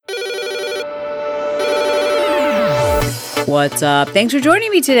What's up? Thanks for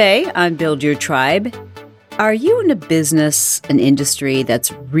joining me today on Build Your Tribe. Are you in a business, an industry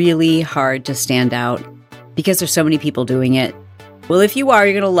that's really hard to stand out because there's so many people doing it? Well, if you are,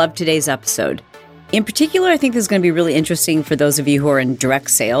 you're going to love today's episode. In particular, I think this is going to be really interesting for those of you who are in direct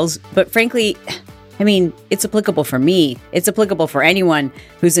sales. But frankly, it's applicable for me. It's applicable for anyone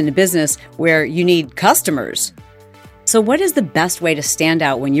who's in a business where you need customers. So what is the best way to stand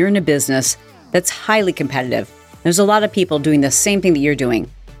out when you're in a business that's highly competitive? There's a lot of people doing the same thing that you're doing.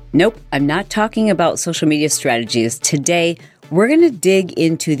 Nope, I'm not talking about social media strategies. Today, we're going to dig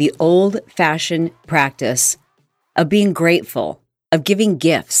into the old-fashioned practice of being grateful, of giving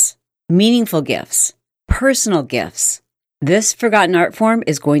gifts, meaningful gifts, personal gifts. This forgotten art form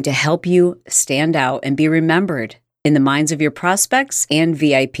is going to help you stand out and be remembered in the minds of your prospects and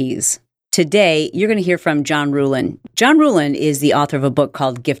VIPs. Today, you're going to hear from John Ruhlin. John Ruhlin is the author of a book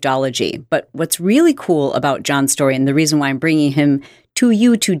called Giftology. But what's really cool about John's story, and the reason why I'm bringing him to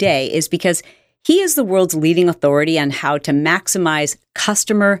you today, is because he is the world's leading authority on how to maximize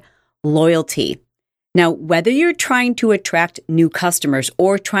customer loyalty. Now, whether you're trying to attract new customers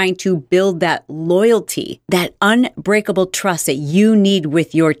or trying to build that loyalty, that unbreakable trust that you need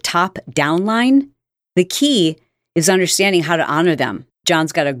with your top downline, the key is understanding how to honor them.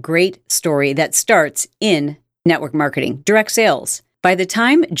 John's got a great story that starts in network marketing, direct sales. By the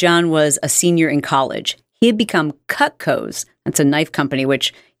time John was a senior in college, he had become Cutco's. That's a knife company,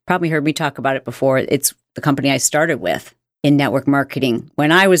 which you probably heard me talk about it before. It's the company I started with in network marketing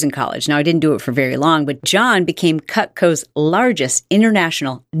when I was in college. Now, I didn't do it for very long, but John became Cutco's largest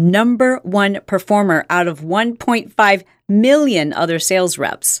international #1 performer out of 1.5 million other sales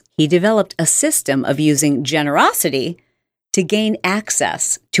reps. He developed a system of using generosity to gain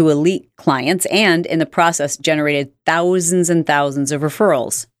access to elite clients and, in the process, generated thousands and thousands of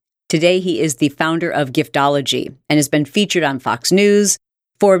referrals. Today, he is the founder of Giftology and has been featured on Fox News,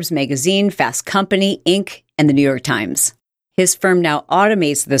 Forbes magazine, Fast Company, Inc., and the New York Times. His firm now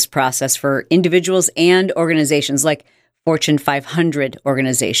automates this process for individuals and organizations like Fortune 500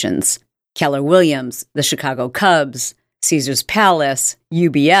 organizations, Keller Williams, the Chicago Cubs, Caesars Palace,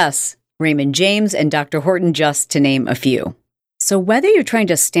 UBS, Raymond James, and Dr. Horton, just to name a few. So whether you're trying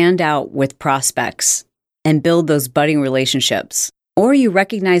to stand out with prospects and build those budding relationships, or you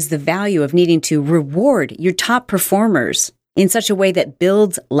recognize the value of needing to reward your top performers in such a way that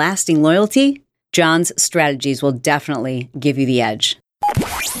builds lasting loyalty, John's strategies will definitely give you the edge.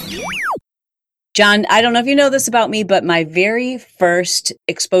 John, I don't know if you know this about me, but my very first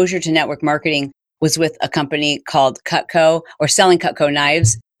exposure to network marketing was with a company called Cutco, or selling Cutco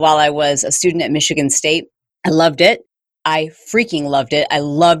knives, while I was a student at Michigan State. I loved it. I freaking loved it. I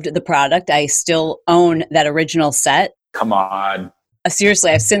loved the product. I still own that original set. Come on. Seriously,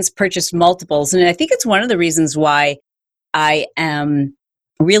 I've since purchased multiples. And I think it's one of the reasons why I am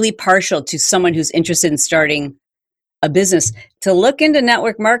really partial to someone who's interested in starting a business to look into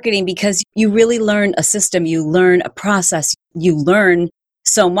network marketing, because you really learn a system, you learn a process, you learn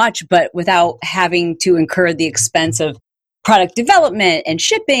so much, but without having to incur the expense of product development and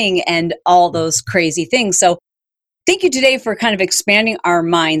shipping and all those crazy things. So thank you today for kind of expanding our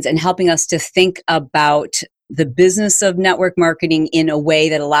minds and helping us to think about the business of network marketing in a way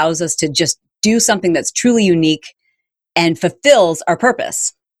that allows us to just do something that's truly unique and fulfills our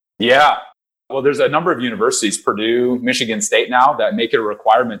purpose. Yeah. Well, there's a number of universities, Purdue, Michigan State now, that make it a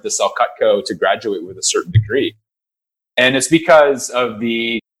requirement to sell Cutco to graduate with a certain degree. And it's because of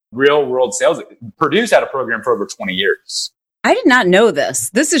the real world sales. Purdue's had a program for over 20 years. I did not know this.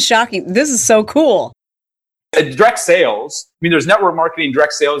 This is shocking. This is so cool. Direct sales, there's network marketing,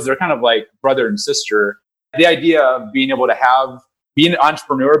 direct sales, they're kind of like brother and sister. The idea of being able to be an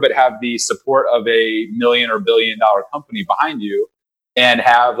entrepreneur, but have the support of a million or billion-dollar company behind you, and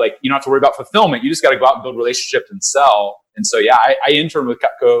have, like, you don't have to worry about fulfillment. You just got to go out and build relationships and sell. And so, yeah, I interned with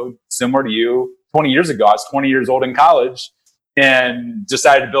Cutco similar to you 20 years ago. I was 20 years old in college and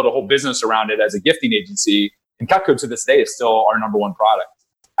decided to build a whole business around it as a gifting agency. And Cutco to this day is still our #1 product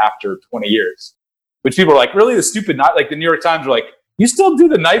after 20 years. Which people are like, really? The stupid knife? Like the New York Times are like, you still do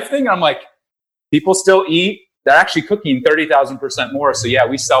the knife thing? And I'm like, people still eat. They're actually cooking 30,000% more. So yeah,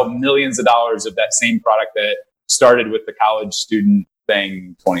 we sell millions of dollars of that same product that started with the college student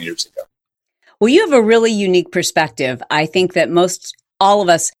thing 20 years ago. Well, you have a really unique perspective. I think that all of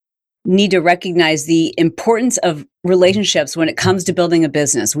us need to recognize the importance of relationships when it comes to building a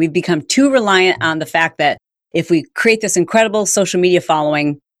business. We've become too reliant on the fact that if we create this incredible social media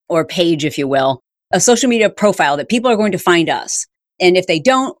following, or page, if you will, a social media profile, that people are going to find us. And if they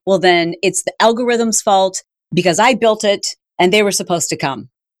don't, well, then it's the algorithm's fault because I built it and they were supposed to come.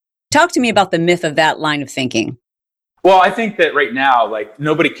 Talk to me about the myth of that line of thinking. Well, I think that right now, like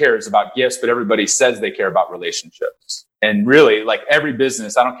nobody cares about gifts, but everybody says they care about relationships. And really, like every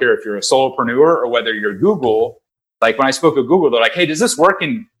business, I don't care if you're a solopreneur or whether you're Google. Like when I spoke at Google, they're like, "Hey, does this work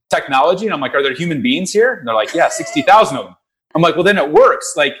in technology?" And I'm like, "Are there human beings here?" And they're like, "Yeah, 60,000 of them." I'm like, "Well, then it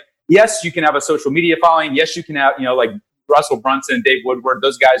works." Like, yes, you can have a social media following. Yes, you can have, like Russell Brunson, Dave Woodward.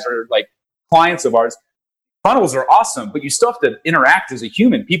 Those guys are like clients of ours. Funnels are awesome, but you still have to interact as a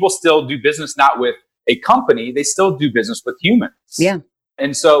human. People still do business not with a company, they still do business with humans. Yeah.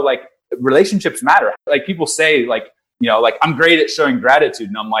 And so like relationships matter. Like people say like, like I'm great at showing gratitude.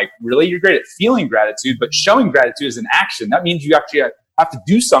 And I'm like, really? You're great at feeling gratitude, but showing gratitude is an action. That means you actually have to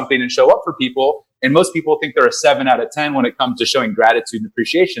do something and show up for people. And most people think they're a 7 out of 10 when it comes to showing gratitude and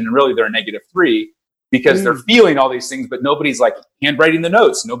appreciation. And really they're a -3 because they're feeling all these things, but nobody's like handwriting the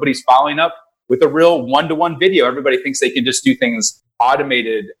notes. Nobody's following up with a real one-to-one video. Everybody thinks they can just do things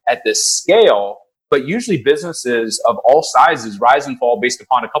automated at this scale. But usually businesses of all sizes rise and fall based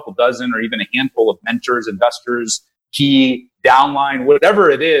upon a couple dozen or even a handful of mentors, investors, key, downline, whatever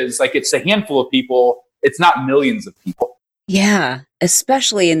it is. Like it's a handful of people. It's not millions of people. Yeah,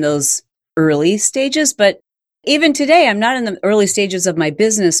 especially in those early stages. But even today, I'm not in the early stages of my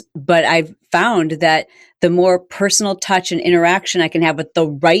business, but I've found that the more personal touch and interaction I can have with the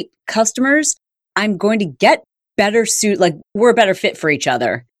right customers, I'm going to get better like we're a better fit for each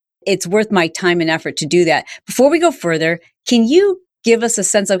other. It's worth my time and effort to do that. Before we go further, can you give us a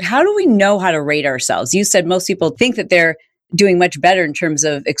sense of how do we know how to rate ourselves? You said most people think that they're doing much better in terms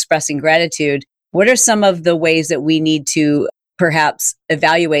of expressing gratitude. What are some of the ways that we need to perhaps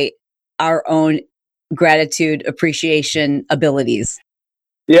evaluate our own gratitude appreciation abilities?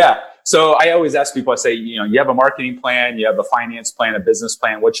 Yeah. So I always ask people, I say, you have a marketing plan, you have a finance plan, a business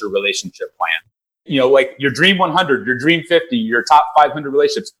plan. What's your relationship plan? Like your dream 100, your dream 50, your top 500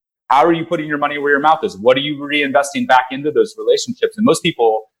 relationships. How are you putting your money where your mouth is? What are you reinvesting back into those relationships? And most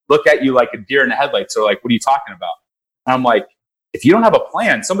people look at you like a deer in the headlights. They're like, what are you talking about? And I'm like, if you don't have a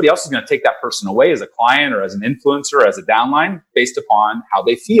plan, somebody else is going to take that person away as a client or as an influencer or as a downline based upon how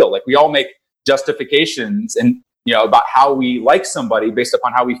they feel. Like we all make justifications and, about how we like somebody based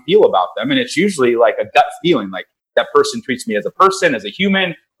upon how we feel about them. And it's usually like a gut feeling, like that person treats me as a person, as a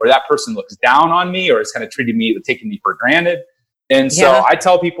human, or that person looks down on me or is kind of treating me, taking me for granted. And so I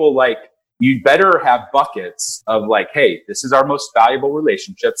tell people like, you better have buckets of like, hey, this is our most valuable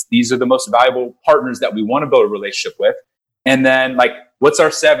relationships. These are the most valuable partners that we want to build a relationship with. And then like, what's our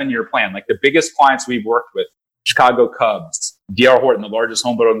 7-year plan? Like the biggest clients we've worked with, Chicago Cubs, D.R. Horton, the largest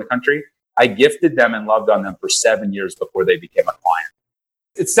home builder in the country. I gifted them and loved on them for 7 years before they became a client.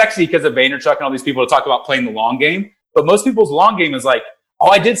 It's sexy because of Vaynerchuk and all these people to talk about playing the long game. But most people's long game is like, oh,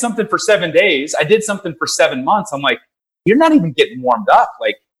 I did something for 7 days. I did something for 7 months. I'm like, you're not even getting warmed up.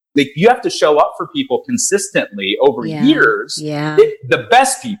 Like you have to show up for people consistently over years. Yeah. The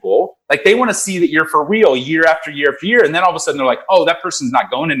best people, like they want to see that you're for real year after year after year. And then all of a sudden they're like, oh, that person's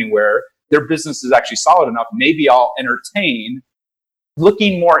not going anywhere. Their business is actually solid enough. Maybe I'll entertain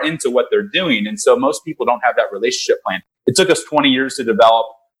looking more into what they're doing. And so most people don't have that relationship plan. It took us 20 years to develop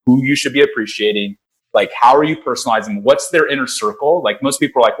who you should be appreciating. Like, how are you personalizing? What's their inner circle? Like most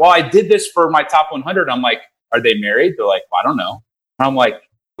people are like, well, I did this for my top 100. I'm like, are they married? They're like, well, I don't know. And I'm like,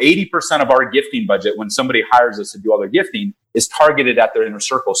 80% of our gifting budget, when somebody hires us to do all their gifting, is targeted at their inner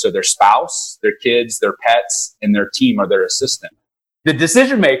circle. So their spouse, their kids, their pets, and their team or their assistant. The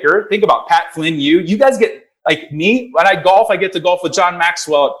decision maker, think about Pat Flynn, you guys get, like me, when I golf, I get to golf with John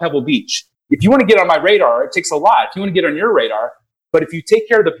Maxwell at Pebble Beach. If you want to get on my radar, it takes a lot. If you want to get on your radar, but if you take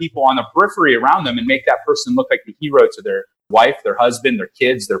care of the people on the periphery around them and make that person look like the hero to their wife, their husband, their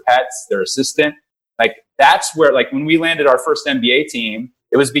kids, their pets, their assistant, like that's where, like when we landed our first MBA team,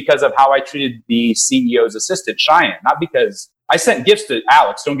 it was because of how I treated the CEO's assistant, Cheyenne. Not because I sent gifts to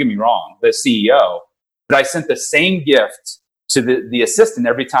Alex, don't get me wrong, the CEO, but I sent the same gift to the assistant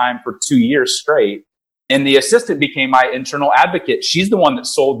every time for 2 years straight. And the assistant became my internal advocate. She's the one that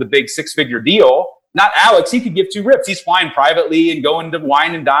sold the big 6-figure deal. Not Alex. He could give 2 rips. He's flying privately and going to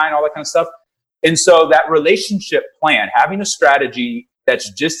wine and dine, all that kind of stuff. And so that relationship plan, having a strategy that's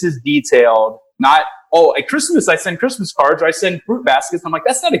just as detailed, not, oh, at Christmas, I send Christmas cards or I send fruit baskets. I'm like,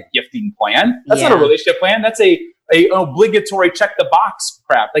 that's not a gifting plan. That's not a relationship plan. That's a obligatory check the box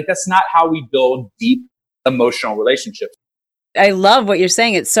crap. Like that's not how we build deep emotional relationships. I love what you're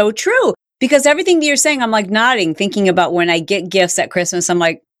saying. It's so true. Because everything that you're saying, I'm like nodding, thinking about when I get gifts at Christmas. I'm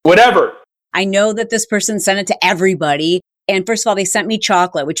like, whatever. I know that this person sent it to everybody. And first of all, they sent me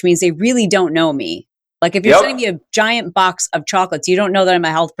chocolate, which means they really don't know me. Like if you're sending me a giant box of chocolates, you don't know that I'm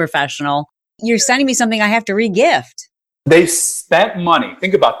a health professional. You're sending me something I have to re-gift. They spent money.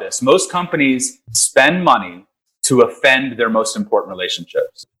 Think about this. Most companies spend money to offend their most important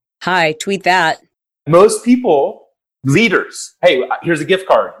relationships. Hi, tweet that. Most people, leaders, hey, here's a gift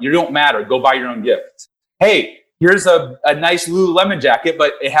card. You don't matter. Go buy your own gift. Hey, here's a nice Lululemon jacket,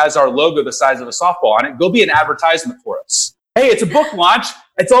 but it has our logo the size of a softball on it. Go be an advertisement for us. Hey, it's a book launch.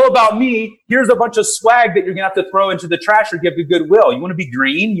 It's all about me. Here's a bunch of swag that you're going to have to throw into the trash or give to Goodwill. You want to be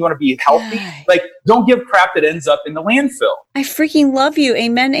green? You want to be healthy? Like, don't give crap that ends up in the landfill. I freaking love you.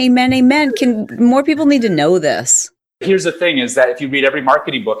 Amen, amen, amen. Can more people need to know this? Here's the thing is that if you read every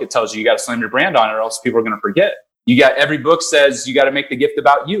marketing book, it tells you got to slam your brand on it or else people are going to forget. Every book says you got to make the gift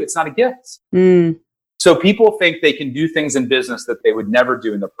about you. It's not a gift. So people think they can do things in business that they would never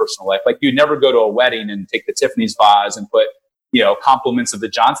do in their personal life. Like you'd never go to a wedding and take the Tiffany's vase and put, compliments of the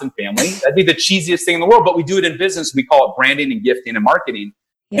Johnson family. That'd be the cheesiest thing in the world, but we do it in business. We call it branding and gifting and marketing.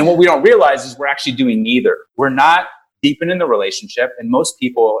 Yeah. And what we don't realize is we're actually doing neither. We're not deepening the relationship. And most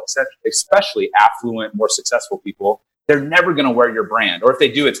people, especially affluent, more successful people, they're never going to wear your brand. Or if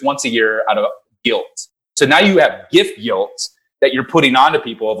they do, it's once a year out of guilt. So now you have gift guilt that you're putting onto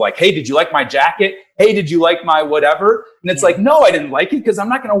people of like, hey, did you like my jacket? Hey, did you like my whatever? And it's like, no, I didn't like it because I'm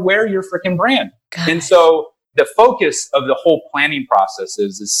not going to wear your freaking brand. God. And so the focus of the whole planning process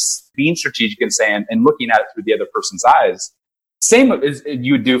is being strategic and saying, and looking at it through the other person's eyes. Same as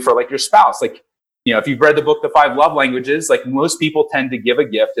you would do for like your spouse. Like, if you've read the book, The 5 Love Languages, like most people tend to give a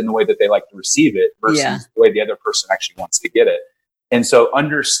gift in the way that they like to receive it versus the way the other person actually wants to get it. And so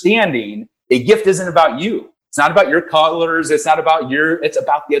understanding a gift isn't about you. It's not about your colors. It's not about it's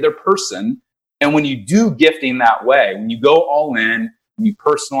about the other person. And when you do gifting that way, when you go all in, when you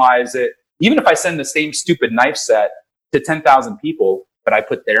personalize it, even if I send the same stupid knife set to 10,000 people, but I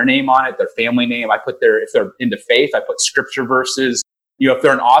put their name on it, their family name, if they're into faith, I put scripture verses. If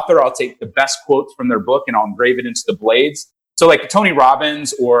they're an author, I'll take the best quotes from their book and I'll engrave it into the blades. So like Tony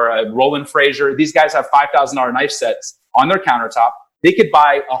Robbins or Roland Frazier, these guys have $5,000 knife sets on their countertop. They could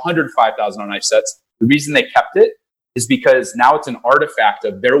buy $105,000 knife sets. The reason they kept it is because now it's an artifact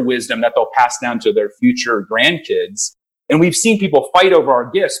of their wisdom that they'll pass down to their future grandkids. And we've seen people fight over our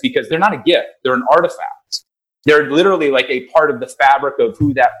gifts because they're not a gift. They're an artifact. They're literally like a part of the fabric of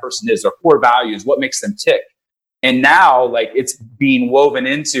who that person is, their core values, what makes them tick. And now like it's being woven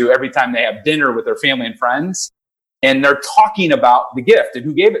into every time they have dinner with their family and friends. And they're talking about the gift and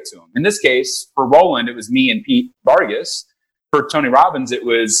who gave it to them. In this case, for Roland, it was me and Pete Vargas. For Tony Robbins, it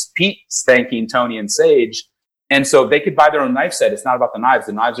was Pete thanking Tony and Sage. And so they could buy their own knife set. It's not about the knives.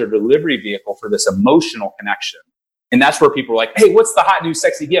 The knives are a delivery vehicle for this emotional connection. And that's where people are like, hey, what's the hot new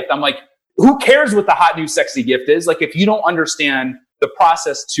sexy gift? I'm like, who cares what the hot new sexy gift is? Like, if you don't understand the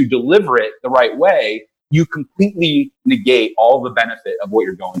process to deliver it the right way, you completely negate all the benefit of what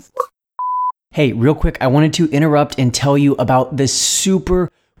you're going for. Hey, real quick, I wanted to interrupt and tell you about this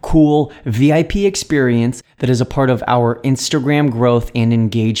super cool VIP experience that is a part of our Instagram growth and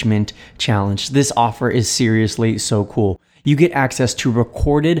engagement challenge. This offer is seriously so cool. You get access to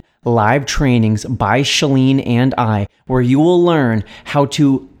recorded live trainings by Chalene and I, where you will learn how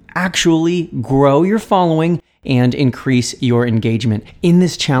to actually grow your following and increase your engagement. In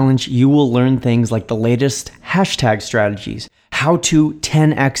this challenge, you will learn things like the latest hashtag strategies, how to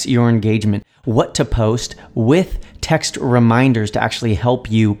 10x your engagement, what to post with text reminders to actually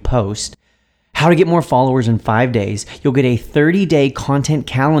help you post, how to get more followers in 5 days. You'll get a 30-day content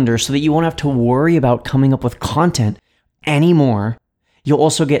calendar so that you won't have to worry about coming up with content anymore. You'll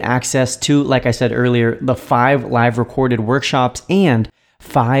also get access to, like I said earlier, the 5 live recorded workshops and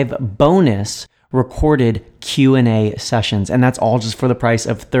 5 bonus recorded Q&A sessions. And that's all just for the price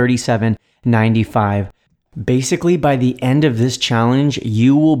of $37.95. Basically, by the end of this challenge,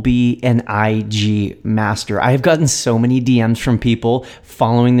 you will be an IG master. I have gotten so many DMs from people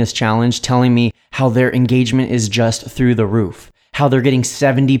following this challenge telling me how their engagement is just through the roof, how they're getting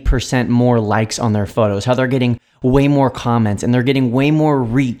 70% more likes on their photos, how they're getting way more comments, and they're getting way more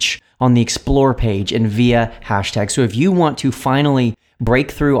reach on the Explore page and via hashtag. So if you want to finally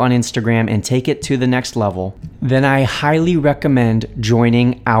break through on Instagram and take it to the next level, then I highly recommend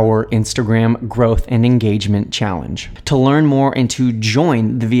joining our Instagram growth and engagement challenge. To learn more and to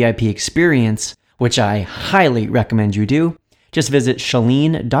join the VIP experience, which I highly recommend you do, just visit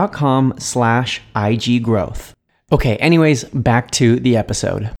chalene.com/IG growth. Okay, anyways, back to the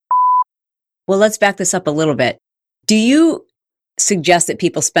episode. Well, let's back this up a little bit. Do you suggest that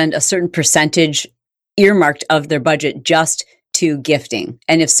people spend a certain percentage earmarked of their budget just to gifting?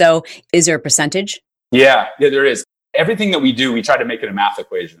 And if so, is there a percentage? Yeah, there is. Everything that we do, we try to make it a math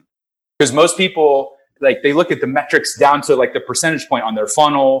equation. Because most people, like, they look at the metrics down to like the percentage point on their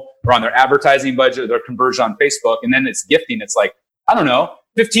funnel or on their advertising budget or their conversion on Facebook. And then it's gifting. It's like, I don't know,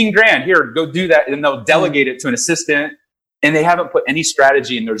 15 grand here, go do that. And they'll delegate it to an assistant, and they haven't put any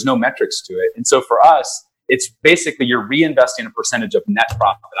strategy and there's no metrics to it. And so for us, it's basically you're reinvesting a percentage of net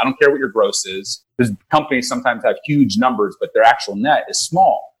profit. I don't care what your gross is. Because companies sometimes have huge numbers, but their actual net is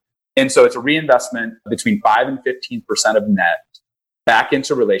small. And so it's a reinvestment between 5 and 15% of net back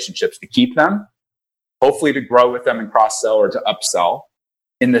into relationships to keep them, hopefully to grow with them and cross-sell or to upsell.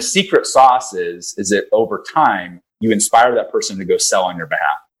 And the secret sauce is that over time, you inspire that person to go sell on your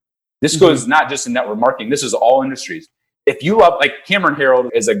behalf. This goes not just in network marketing. This is all industries. If you love, like Cameron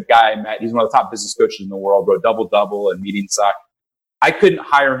Herold is a guy I met. He's one of the top business coaches in the world, wrote Double Double and Meeting Suck. I couldn't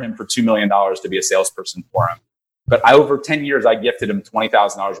hire him for $2 million to be a salesperson for him. But over 10 years, I gifted him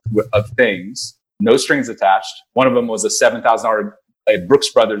 $20,000 of things, no strings attached. One of them was a $7,000 Brooks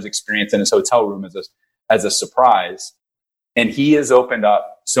Brothers experience in his hotel room as a surprise. And he has opened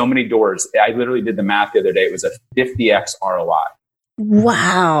up so many doors. I literally did the math the other day. It was a 50x ROI.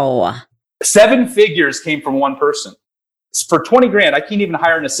 Wow. 7 figures came from one person. For 20 grand, I can't even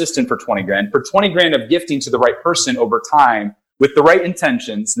hire an assistant for 20 grand. For 20 grand of gifting to the right person over time with the right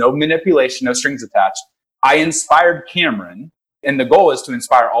intentions, no manipulation, no strings attached, I inspired Cameron. And the goal is to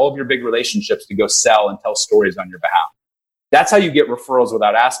inspire all of your big relationships to go sell and tell stories on your behalf. That's how you get referrals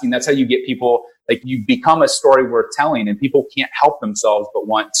without asking. That's how you get people, like you become a story worth telling and people can't help themselves but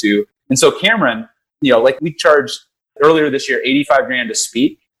want to. And so Cameron, like we charged earlier this year, 85 grand to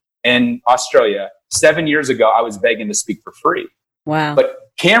speak in Australia. 7 years ago, I was begging to speak for free. Wow.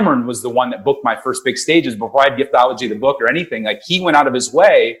 But Cameron was the one that booked my first big stages before I'd giftology the book or anything. Like he went out of his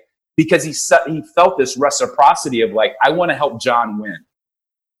way because he felt this reciprocity of like, I want to help John win.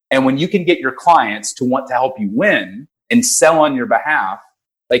 And when you can get your clients to want to help you win and sell on your behalf,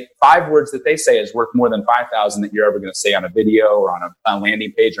 like 5 words that they say is worth more than 5,000 that you're ever going to say on a video or on a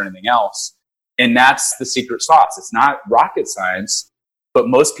landing page or anything else. And that's the secret sauce. It's not rocket science. But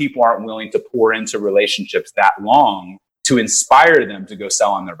most people aren't willing to pour into relationships that long to inspire them to go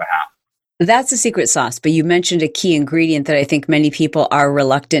sell on their behalf. That's the secret sauce. But you mentioned a key ingredient that I think many people are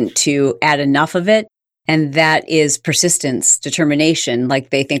reluctant to add enough of it. And that is persistence, determination. Like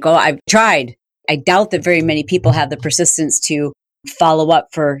they think, oh, I've tried. I doubt that very many people have the persistence to follow up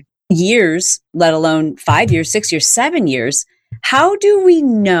for years, let alone 5 years, 6 years, 7 years. How do we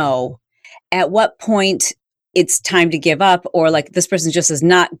know at what point it's time to give up, or like this person just is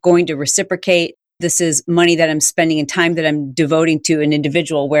not going to reciprocate? This is money that I'm spending and time that I'm devoting to an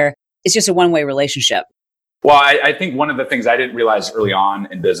individual where it's just a one-way relationship. Well, I think one of the things I didn't realize early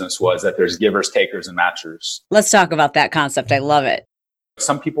on in business was that there's givers, takers, and matchers. Let's talk about that concept. I love it.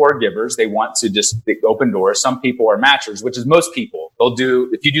 Some people are givers. They want to just open doors. Some people are matchers, which is most people.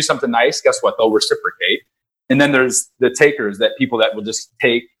 If you do something nice, guess what? They'll reciprocate. And then there's the takers, that people that will just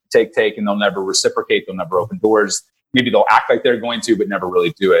take, and they'll never reciprocate. They'll never open doors. Maybe they'll act like they're going to, but never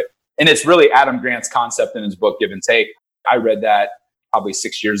really do it. And it's really Adam Grant's concept in his book, Give and Take. I read that probably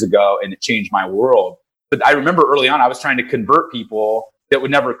 6 years ago and it changed my world. But I remember early on, I was trying to convert people that would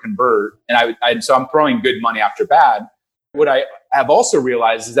never convert. And so I'm throwing good money after bad. What I have also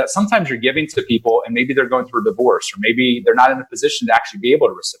realized is that sometimes you're giving to people and maybe they're going through a divorce, or maybe they're not in a position to actually be able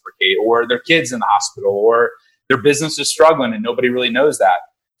to reciprocate, or their kid's in the hospital, or their business is struggling and nobody really knows that.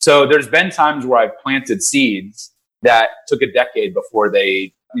 So there's been times where I've planted seeds that took a decade before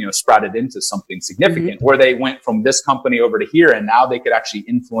they, sprouted into something significant, where they went from this company over to here, and now they could actually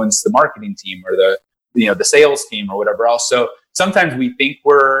influence the marketing team or the sales team or whatever else. So sometimes we think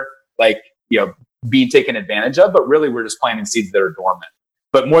we're being taken advantage of, but really we're just planting seeds that are dormant.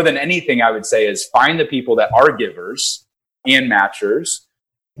 But more than anything, I would say is find the people that are givers and matchers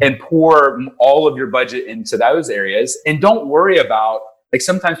and pour all of your budget into those areas. And don't worry about, like,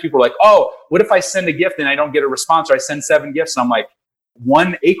 sometimes people are like, oh, what if I send a gift and I don't get a response, or I send 7 gifts? And I'm like,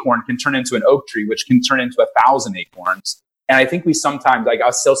 1 acorn can turn into an oak tree, which can turn into 1,000 acorns. And I think we sometimes, like,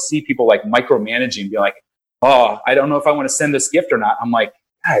 I'll still see people like micromanaging, be like, oh, I don't know if I want to send this gift or not. I'm like,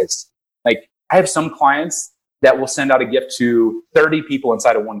 guys, like, I have some clients that will send out a gift to 30 people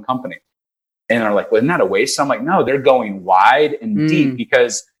inside of one company. And they're like, well, isn't that a waste? So I'm like, no, they're going wide and deep,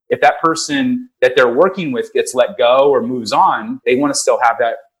 because if that person that they're working with gets let go or moves on, they want to still have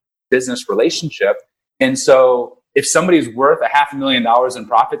that business relationship. And so if somebody's worth $500,000 in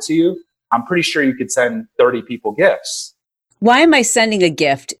profit to you, I'm pretty sure you could send 30 people gifts. Why am I sending a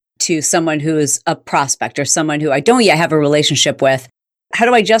gift to someone who is a prospect or someone who I don't yet have a relationship with? How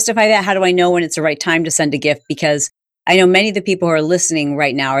do I justify that? How do I know when it's the right time to send a gift? Because I know many of the people who are listening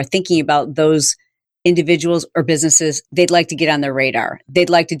right now are thinking about those individuals or businesses they'd like to get on their radar. They'd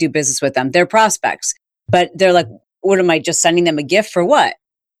like to do business with them. They're prospects, but they're like, what am I just sending them a gift for what?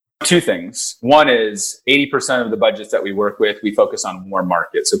 Two things. One is 80% of the budgets that we work with, we focus on warm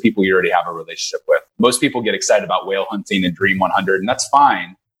markets. So people you already have a relationship with. Most people get excited about whale hunting and Dream 100, and that's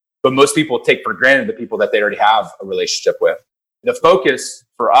fine. But most people take for granted the people that they already have a relationship with. The focus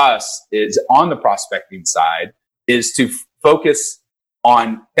for us is on the prospecting side is to focus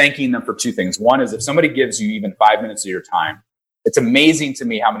on thanking them for two things. One is if somebody gives you even 5 minutes of your time, it's amazing to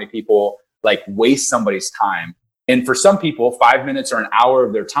me how many people like waste somebody's time. And for some people, 5 minutes or an hour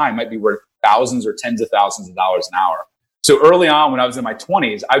of their time might be worth thousands or tens of thousands of dollars an hour. So early on, when I was in my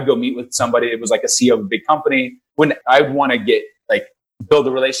 20s, I'd go meet with somebody. It was like a CEO of a big company. When I'd want to build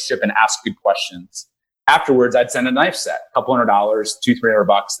a relationship and ask good questions. Afterwards, I'd send a knife set, a couple $100,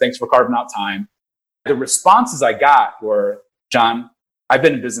 $200-$300. Thanks for carving out time. The responses I got were, John, I've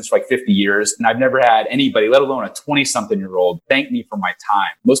been in business for like 50 years and I've never had anybody, let alone a 20-something-year-old, thank me for my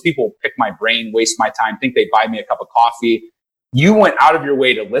time. Most people pick my brain, waste my time, think they buy me a cup of coffee. You went out of your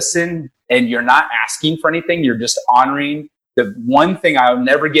way to listen and you're not asking for anything. You're just honoring the one thing I'll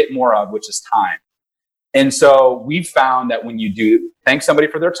never get more of, which is time. And so we've found that when you do thank somebody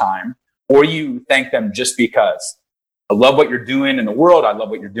for their time or you thank them just because, I love what you're doing in the world. I love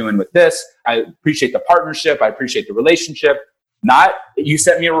what you're doing with this. I appreciate the partnership. I appreciate the relationship. Not you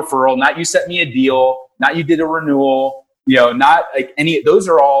sent me a referral, not you sent me a deal, not you did a renewal, not like any, those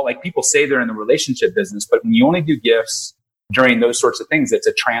are all like people say they're in the relationship business, but when you only do gifts during those sorts of things, it's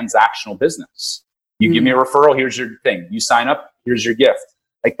a transactional business. You give me a referral, here's your thing. You sign up, here's your gift.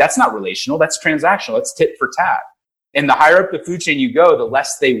 Like that's not relational, that's transactional, that's tit for tat. And the higher up the food chain you go, the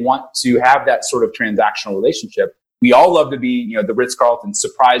less they want to have that sort of transactional relationship. We all love to be, the Ritz-Carlton,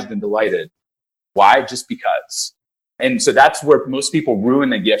 surprised and delighted. Why? Just because. And so that's where most people ruin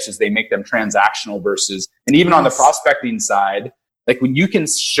the gifts is they make them transactional versus, and even on the prospecting side, like when you can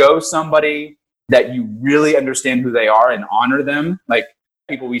show somebody that you really understand who they are and honor them, like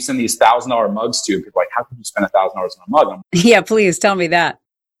people we send these $1,000 mugs to, people are like, how could you spend $1,000 on a mug? Yeah, please tell me that.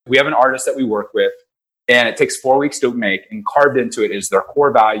 We have an artist that we work with and it takes 4 weeks to make, and carved into it is their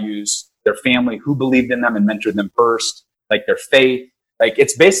core values, their family, who believed in them and mentored them first, like their faith. Like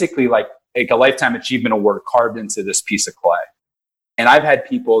it's basically like a lifetime achievement award carved into this piece of clay. And I've had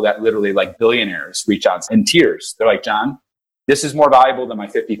people that literally like billionaires reach out in tears. They're like, John, this is more valuable than my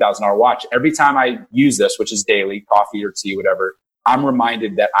 $50,000 watch. Every time I use this, which is daily, coffee or tea, whatever, I'm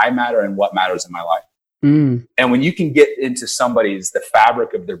reminded that I matter and what matters in my life. And when you can get into the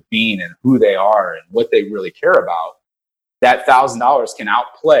fabric of their being and who they are and what they really care about, that $1,000 can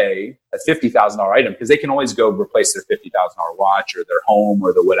outplay a $50,000 item because they can always go replace their $50,000 watch or their home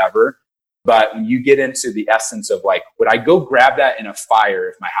or the whatever. But when you get into the essence of like, would I go grab that in a fire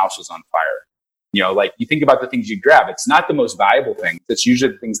if my house was on fire? Like you think about the things you grab, it's not the most valuable thing. It's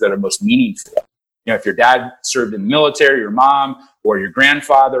usually the things that are most meaningful. If your dad served in the military, your mom or your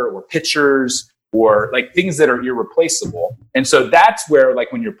grandfather or pictures or like things that are irreplaceable. And so that's where like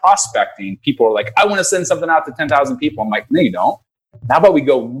when you're prospecting, people are like, I want to send something out to 10,000 people. I'm like, no, you don't. How about we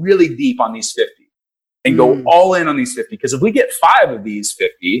go really deep on these 50 and go all in on these 50? Because if we get 5 of these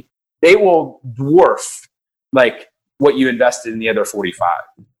 50, they will dwarf like what you invested in the other 45.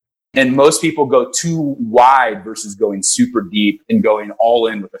 And most people go too wide versus going super deep and going all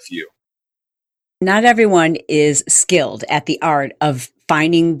in with a few. Not everyone is skilled at the art of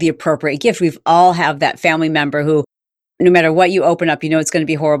finding the appropriate gift. We've all have that family member who, no matter what you open up, it's going to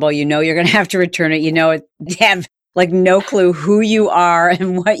be horrible. You're going to have to return it. Have like no clue who you are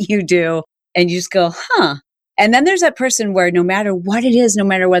and what you do. And you just go, huh. And then there's that person where no matter what it is, no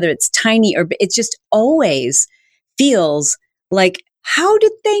matter whether it's tiny or it just always feels like, how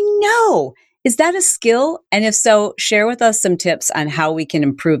did they know? Is that a skill? And if so, share with us some tips on how we can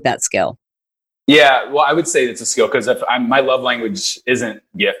improve that skill. Yeah, well, I would say it's a skill because my love language isn't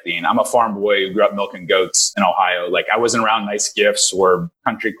gifting. I'm a farm boy who grew up milking goats in Ohio. Like I wasn't around nice gifts or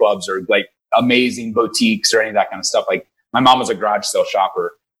country clubs or like amazing boutiques or any of that kind of stuff. Like my mom was a garage sale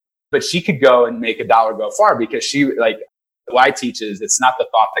shopper, but she could go and make $1 go far because she like what I teach is it's not the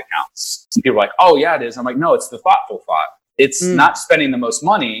thought that counts. Some people are like, oh yeah, it is. I'm like, no, it's the thoughtful thought. It's not spending the most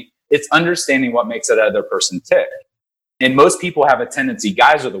money. It's understanding what makes that other person tick. And most people have a tendency,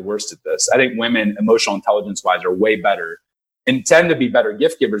 guys are the worst at this. I think women, emotional intelligence wise, are way better and tend to be better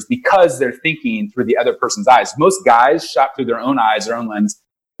gift givers because they're thinking through the other person's eyes. Most guys shop through their own eyes, their own lens.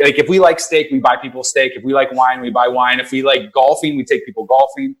 Like if we like steak, we buy people steak. If we like wine, we buy wine. If we like golfing, we take people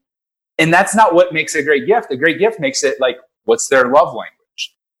golfing. And that's not what makes a great gift. A great gift makes it like, what's their love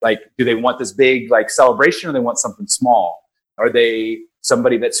language? Like, do they want this big like celebration or they want something small? Are they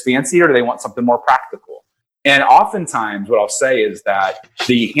somebody that's fancy or do they want something more practical? And oftentimes what I'll say is that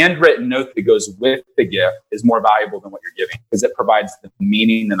the handwritten note that goes with the gift is more valuable than what you're giving because it provides the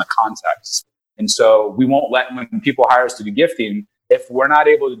meaning and the context. And so we won't let, when people hire us to do gifting, if we're not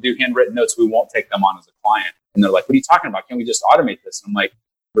able to do handwritten notes, we won't take them on as a client. And they're like, what are you talking about? Can't we just automate this? And I'm like,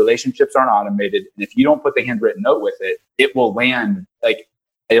 relationships aren't automated. And if you don't put the handwritten note with it, it will land like,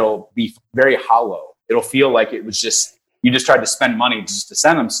 it'll be very hollow. It'll feel like it was just, you just tried to spend money just to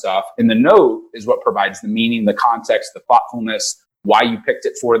send them stuff. And the note is what provides the meaning, the context, the thoughtfulness, why you picked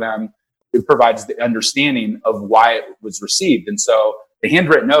it for them. It provides the understanding of why it was received. And so the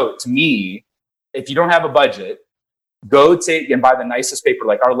handwritten note, to me, if you don't have a budget, go take and buy the nicest paper.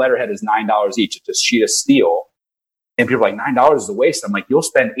 Like our letterhead is $9 each. It's a sheet of steel. And people are like, $9 is a waste. I'm like, you'll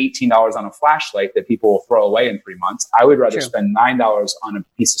spend $18 on a flashlight that people will throw away in 3 months. I would rather spend $9 on a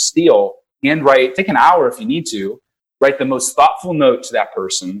piece of steel, handwrite, take an hour if you need to, write the most thoughtful note to that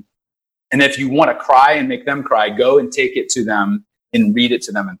person. And if you want to cry and make them cry, go and take it to them and read it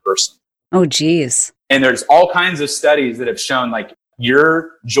to them in person. Oh, geez. And there's all kinds of studies that have shown like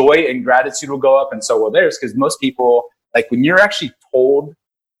your joy and gratitude will go up and so will theirs. Because most people, like when you're actually told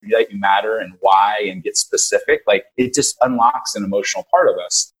that you matter and why and get specific, like it just unlocks an emotional part of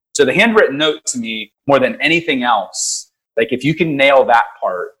us. So the handwritten note to me, more than anything else, like if you can nail that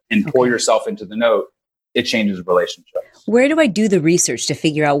part and pour yourself into the note, it changes relationships. Where do I do the research to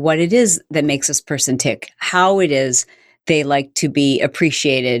figure out what it is that makes this person tick, how it is they like to be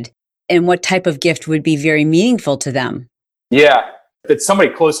appreciated, and what type of gift would be very meaningful to them? Yeah. If it's somebody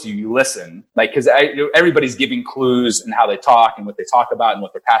close to you, you listen. Like, because everybody's giving clues and how they talk and what they talk about and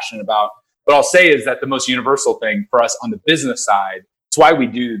what they're passionate about. What I'll say is that the most universal thing for us on the business side, it's why we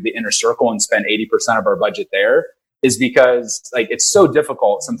do the inner circle and spend 80% of our budget there, is because like it's so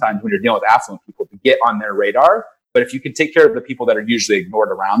difficult sometimes when you're dealing with affluent people to get on their radar. But if you can take care of the people that are usually ignored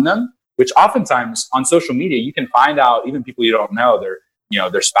around them, which oftentimes on social media, you can find out even people you don't know,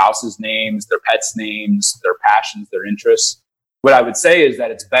 their spouses' names, their pets' names, their passions, their interests. What I would say is that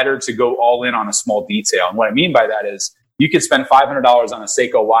it's better to go all in on a small detail. And what I mean by that is you could spend $500 on a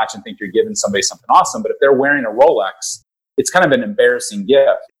Seiko watch and think you're giving somebody something awesome. But if they're wearing a Rolex, it's kind of an embarrassing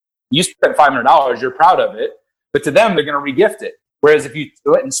gift. You spent $500, you're proud of it, but to them, they're going to re-gift it. Whereas if you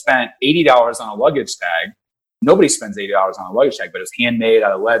went and spent $80 on a luggage tag, nobody spends $80 on a luggage tag, but it's handmade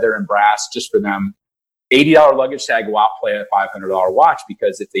out of leather and brass just for them. $80 luggage tag will outplay a $500 watch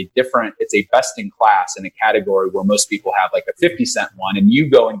because it's a best in class in a category where most people have like a 50-cent one, and you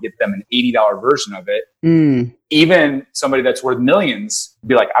go and get them an $80 version of it. Even somebody that's worth millions would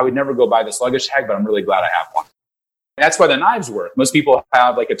be like, I would never go buy this luggage tag, but I'm really glad I have one. And that's why the knives work. Most people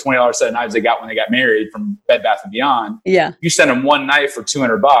have like a $20 set of knives they got when they got married from Bed Bath & Beyond. Yeah. You send them one knife for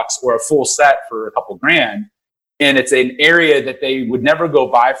 $200 or a full set for a couple grand. And it's an area that they would never go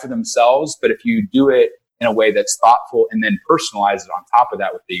buy for themselves. But if you do it in a way that's thoughtful and then personalize it on top of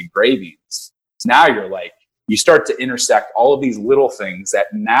that with the engravings, now you start to intersect all of these little things that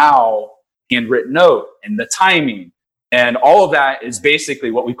now handwritten note and the timing and all of that is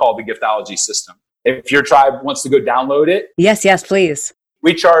basically what we call the giftology system. If your tribe wants to go download it. Yes, please.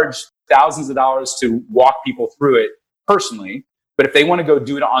 We charge thousands of dollars to walk people through it personally. But if they want to go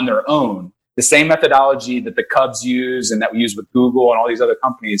do it on their own, the same methodology that the Cubs use and that we use with Google and all these other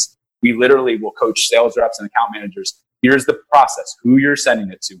companies, we literally will coach sales reps and account managers. Here's the process, who you're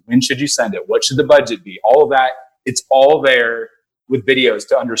sending it to, when should you send it, what should the budget be, all of that. It's all there with videos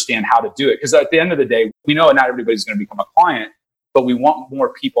to understand how to do it. Because at the end of the day, we know not everybody's going to become a client, but we want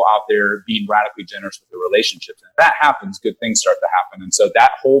more people out there being radically generous with their relationships. And if that happens, good things start to happen. And so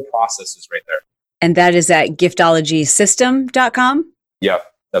that whole process is right there. And that is at giftologysystem.com? Yep,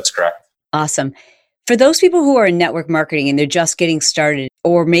 that's correct. Awesome. For those people who are in network marketing and they're just getting started,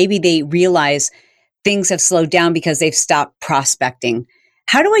 or maybe they realize things have slowed down because they've stopped prospecting,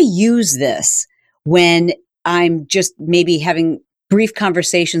 how do I use this when I'm just maybe having brief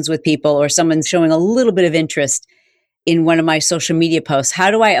conversations with people or someone's showing a little bit of interest in one of my social media posts? How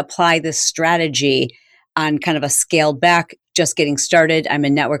do I apply this strategy on kind of a scaled back, just getting started, I'm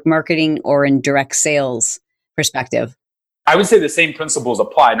in network marketing or in direct sales perspective? I would say the same principles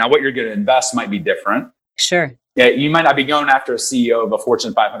apply. Now, what you're going to invest might be different. Sure. Yeah, you might not be going after a CEO of a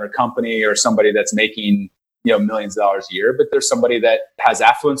Fortune 500 company or somebody that's making millions of dollars a year, but there's somebody that has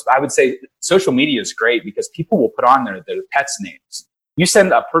affluence. I would say social media is great because people will put on their pets' names. You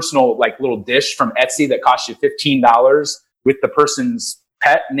send a personal little dish from Etsy that costs you $15 with the person's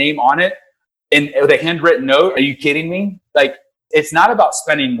pet name on it and with a handwritten note. Are you kidding me? It's not about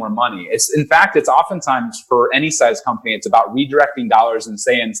spending more money. In fact, it's oftentimes for any size company, it's about redirecting dollars and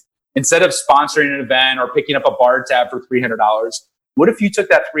saying, instead of sponsoring an event or picking up a bar tab for $300, what if you took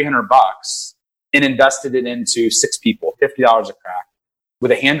that $300 and invested it into 6 people, $50 a crack,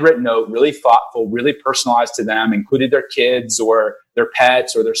 with a handwritten note, really thoughtful, really personalized to them, included their kids or their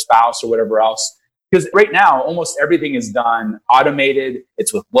pets or their spouse or whatever else. Because right now, almost everything is done automated.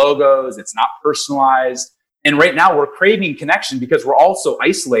 It's with logos. It's not personalized. And right now we're craving connection because we're also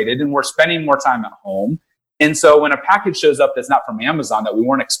isolated and we're spending more time at home. And so when a package shows up that's not from Amazon that we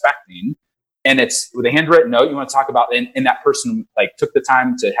weren't expecting, and it's with a handwritten note, you want to talk about, and that person like took the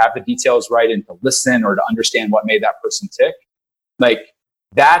time to have the details right and to listen or to understand what made that person tick. Like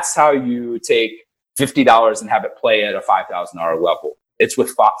that's how you take $50 and have it play at a $5,000 level. It's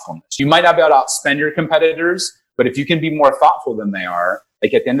with thoughtfulness. You might not be able to outspend your competitors, but if you can be more thoughtful than they are,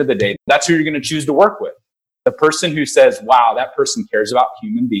 like at the end of the day, that's who you're going to choose to work with. The person who says, wow, that person cares about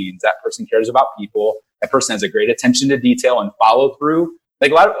human beings. That person cares about people. That person has a great attention to detail and follow through.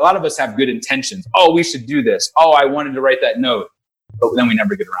 Like a lot of us have good intentions. Oh, we should do this. Oh, I wanted to write that note, but then we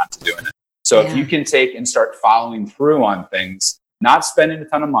never get around to doing it. So if you can take and start following through on things, not spending a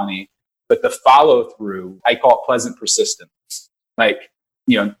ton of money, but the follow through, I call it pleasant persistence. Like,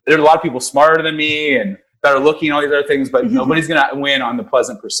 there's a lot of people smarter than me and that are looking at all these other things, but nobody's going to win on the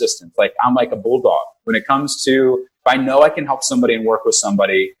pleasant persistence. Like I'm like a bulldog when it comes to, if I know I can help somebody and work with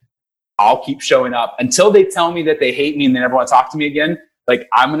somebody, I'll keep showing up until they tell me that they hate me and they never want to talk to me again. Like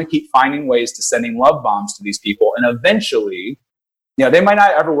I'm going to keep finding ways to sending love bombs to these people. And eventually, they might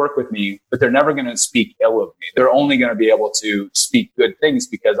not ever work with me, but they're never going to speak ill of me. They're only going to be able to speak good things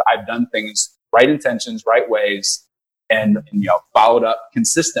because I've done things, right intentions, right ways, and followed up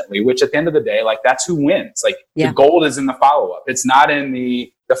consistently, which at the end of the day, like that's who wins. Like the gold is in the follow-up. It's not in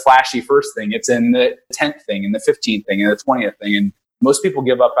the flashy first thing. It's in the 10th thing and the 15th thing and the 20th thing. And most people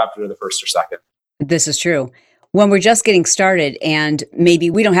give up after the first or second. This is true. When we're just getting started and maybe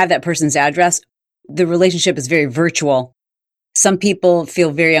we don't have that person's address, the relationship is very virtual. Some people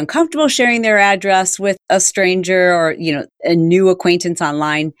feel very uncomfortable sharing their address with a stranger or, a new acquaintance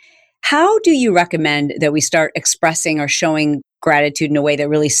online. How do you recommend that we start expressing or showing gratitude in a way that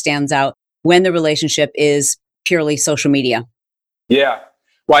really stands out when the relationship is purely social media? Yeah.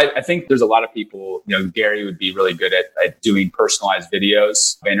 Well, I think there's a lot of people, Gary would be really good at doing personalized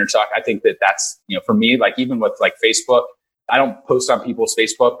videos, Vaynerchuk. I think that's, for me, like even with like Facebook, I don't post on people's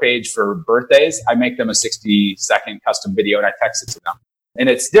Facebook page for birthdays. I make them a 60-second custom video and I text it to them. And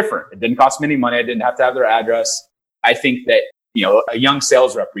it's different. It didn't cost me any money. I didn't have to have their address. I think that, a young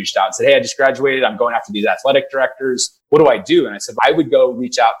sales rep reached out and said, hey, I just graduated. I'm going after these athletic directors. What do I do? And I said, I would go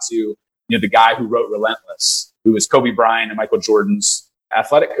reach out to, the guy who wrote Relentless, who was Kobe Bryant and Michael Jordan's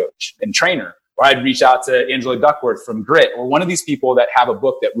athletic coach and trainer. Or I'd reach out to Angela Duckworth from Grit, or one of these people that have a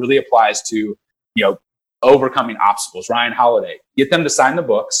book that really applies to, overcoming obstacles, Ryan Holiday. Get them to sign the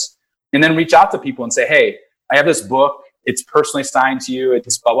books and then reach out to people and say, hey, I have this book. It's personally signed to you.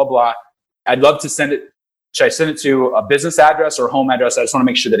 It's blah, blah, blah. I'd love to send it. Should I send it to a business address or a home address? I just want to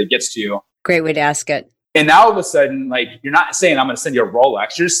make sure that it gets to you. Great way to ask it. And now all of a sudden, like you're not saying I'm going to send you a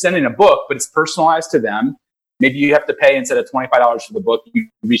Rolex. You're just sending a book, but it's personalized to them. Maybe you have to pay, instead of $25 for the book, you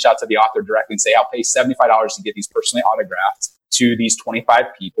reach out to the author directly and say, I'll pay $75 to get these personally autographed to these 25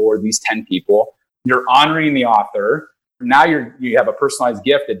 people or these 10 people. You're honoring the author. Now you have a personalized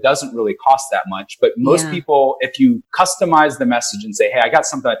gift that doesn't really cost that much. But most people, if you customize the message and say, hey, I got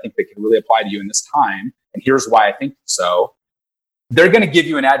something I think that could really apply to you in this time, and here's why I think so, they're going to give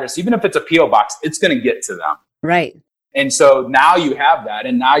you an address. Even if it's a P.O. box, it's going to get to them. Right. And so now you have that,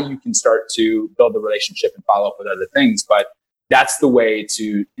 and now you can start to build the relationship and follow up with other things. But that's the way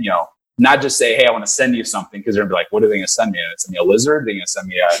to, not just say, hey, I want to send you something, because they're going to be like, what are they going to send me? They're going to send me a lizard? They're going to send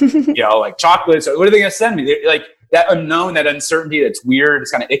me a, like chocolates? Or what are they going to send me? They're like that unknown, that uncertainty, that's weird.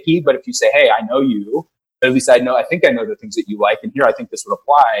 It's kind of icky. But if you say, hey, I know you, at least I think I know the things that you like. And here, I think this would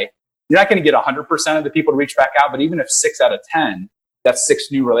apply. You're not going to get 100% of the people to reach back out. But even if 6 out of 10, that's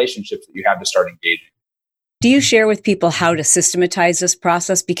 6 new relationships that you have to start engaging. Do you share with people how to systematize this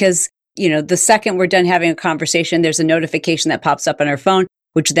process? Because, the second we're done having a conversation, there's a notification that pops up on our phone,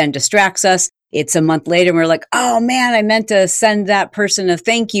 which then distracts us. It's a month later and we're like, oh man, I meant to send that person a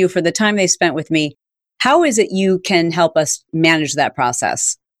thank you for the time they spent with me. How is it you can help us manage that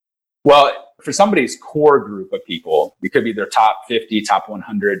process? Well, for somebody's core group of people, it could be their top 50, top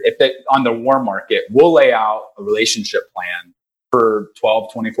 100. If they on the warm market, we'll lay out a relationship plan for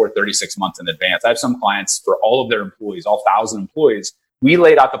 12, 24, 36 months in advance. I have some clients for all of their employees, all 1,000 employees. We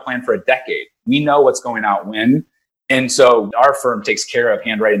laid out the plan for a decade. We know what's going out when. And so our firm takes care of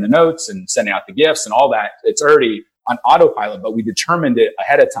handwriting the notes and sending out the gifts and all that. It's already on autopilot, but we determined it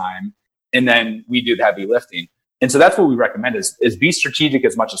ahead of time. And then we do the heavy lifting. And so that's what we recommend is be strategic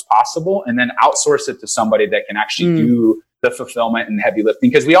as much as possible, and then outsource it to somebody that can actually do the fulfillment and heavy lifting,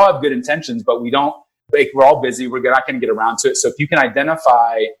 because we all have good intentions, but we're all busy. We're not going to get around to it. So if you can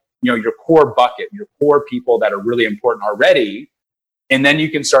identify, your core bucket, your core people that are really important already, and then you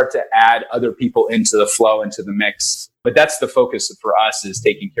can start to add other people into the flow, into the mix. But that's the focus for us, is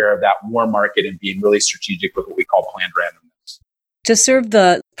taking care of that warm market and being really strategic with what we call planned randomness. To serve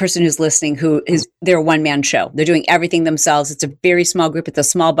the person who's listening, who is their one-man show, they're doing everything themselves. It's a very small group. It's a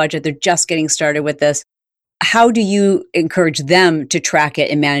small budget. They're just getting started with this. How do you encourage them to track it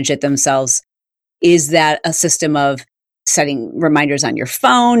and manage it themselves? Is that a system of setting reminders on your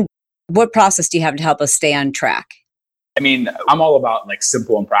phone? What process do you have to help us stay on track? I mean, I'm all about like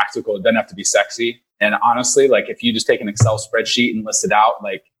simple and practical. It doesn't have to be sexy. And honestly, like if you just take an Excel spreadsheet and list it out,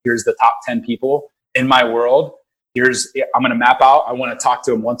 like here's the top 10 people in my world. I'm going to map out. I want to talk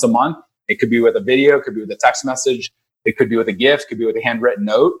to them once a month. It could be with a video, it could be with a text message. It could be with a gift, it could be with a handwritten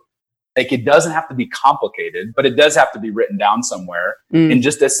note. Like it doesn't have to be complicated, but it does have to be written down somewhere in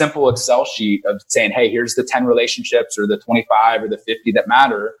just a simple Excel sheet of saying, hey, here's the 10 relationships or the 25 or the 50 that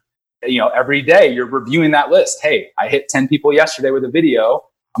matter. Every day you're reviewing that list. Hey, I hit 10 people yesterday with a video.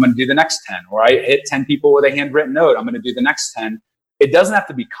 I'm going to do the next 10. Or I hit 10 people with a handwritten note. I'm going to do the next 10. It doesn't have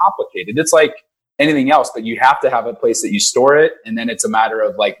to be complicated. It's like anything else, but you have to have a place that you store it. And then it's a matter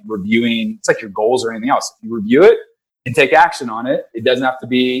of like reviewing. It's like your goals or anything else. You review it and take action on it. It doesn't have to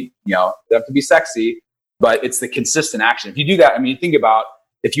be, it doesn't have to be sexy, but it's the consistent action. If you do that, I mean, think about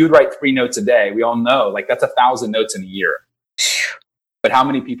if you would write 3 notes a day, we all know like that's 1,000 notes in a year. But how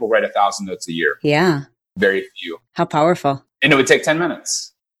many people write 1,000 notes a year? Yeah. Very few. How powerful. And it would take 10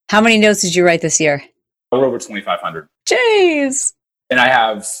 minutes. How many notes did you write this year? We're over 2,500. Jeez. And I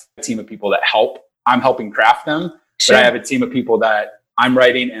have a team of people that help. I'm helping craft them. Sure. But I have a team of people that I'm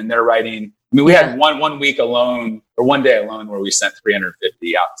writing and they're writing. I mean, we had one week alone, or one day alone, where we sent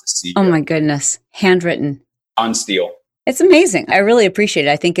 350 out to see. Oh my goodness. Handwritten. On steel. It's amazing. I really appreciate it.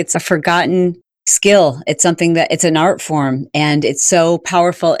 I think it's a forgotten skill. It's something that it's an art form, and it's so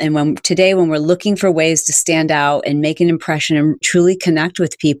powerful. And when we're looking for ways to stand out and make an impression and truly connect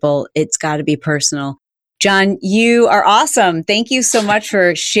with people, it's got to be personal. John, you are awesome. Thank you so much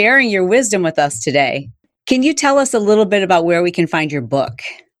for sharing your wisdom with us today. Can you tell us a little bit about where we can find your book?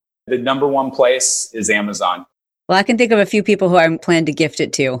 The number one place is Amazon. Well, I can think of a few people who I plan to gift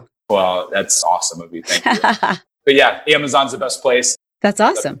it to. Well, that's awesome of you. Thank you. But yeah, Amazon's the best place. That's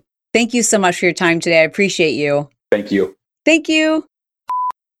awesome. Thank you so much for your time today. I appreciate you. Thank you. Thank you.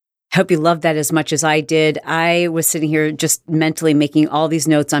 I hope you loved that as much as I did. I was sitting here just mentally making all these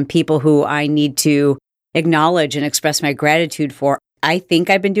notes on people who I need to acknowledge and express my gratitude for. I think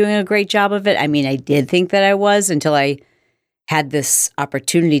I've been doing a great job of it. I mean, I did think that I was until I had this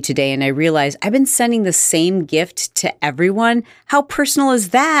opportunity today and I realized I've been sending the same gift to everyone. How personal is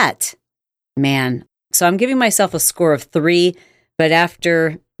that? Man. So I'm giving myself a score of 3, but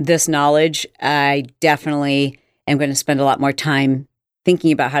after this knowledge, I definitely am going to spend a lot more time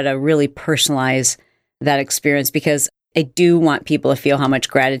thinking about how to really personalize that experience, because I do want people to feel how much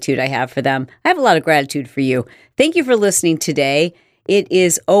gratitude I have for them. I have a lot of gratitude for you. Thank you for listening today. It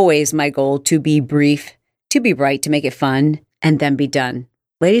is always my goal to be brief, to be bright, to make it fun, and then be done.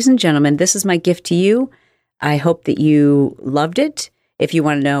 Ladies and gentlemen, this is my gift to you. I hope that you loved it. If you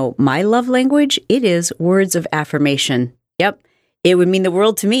want to know my love language, it is words of affirmation. Yep. It would mean the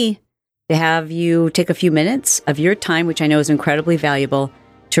world to me to have you take a few minutes of your time, which I know is incredibly valuable,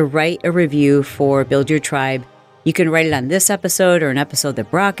 to write a review for Build Your Tribe. You can write it on this episode or an episode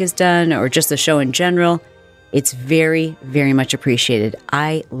that Brock has done or just the show in general. It's very, very much appreciated.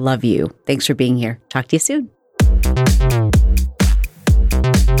 I love you. Thanks for being here. Talk to you soon.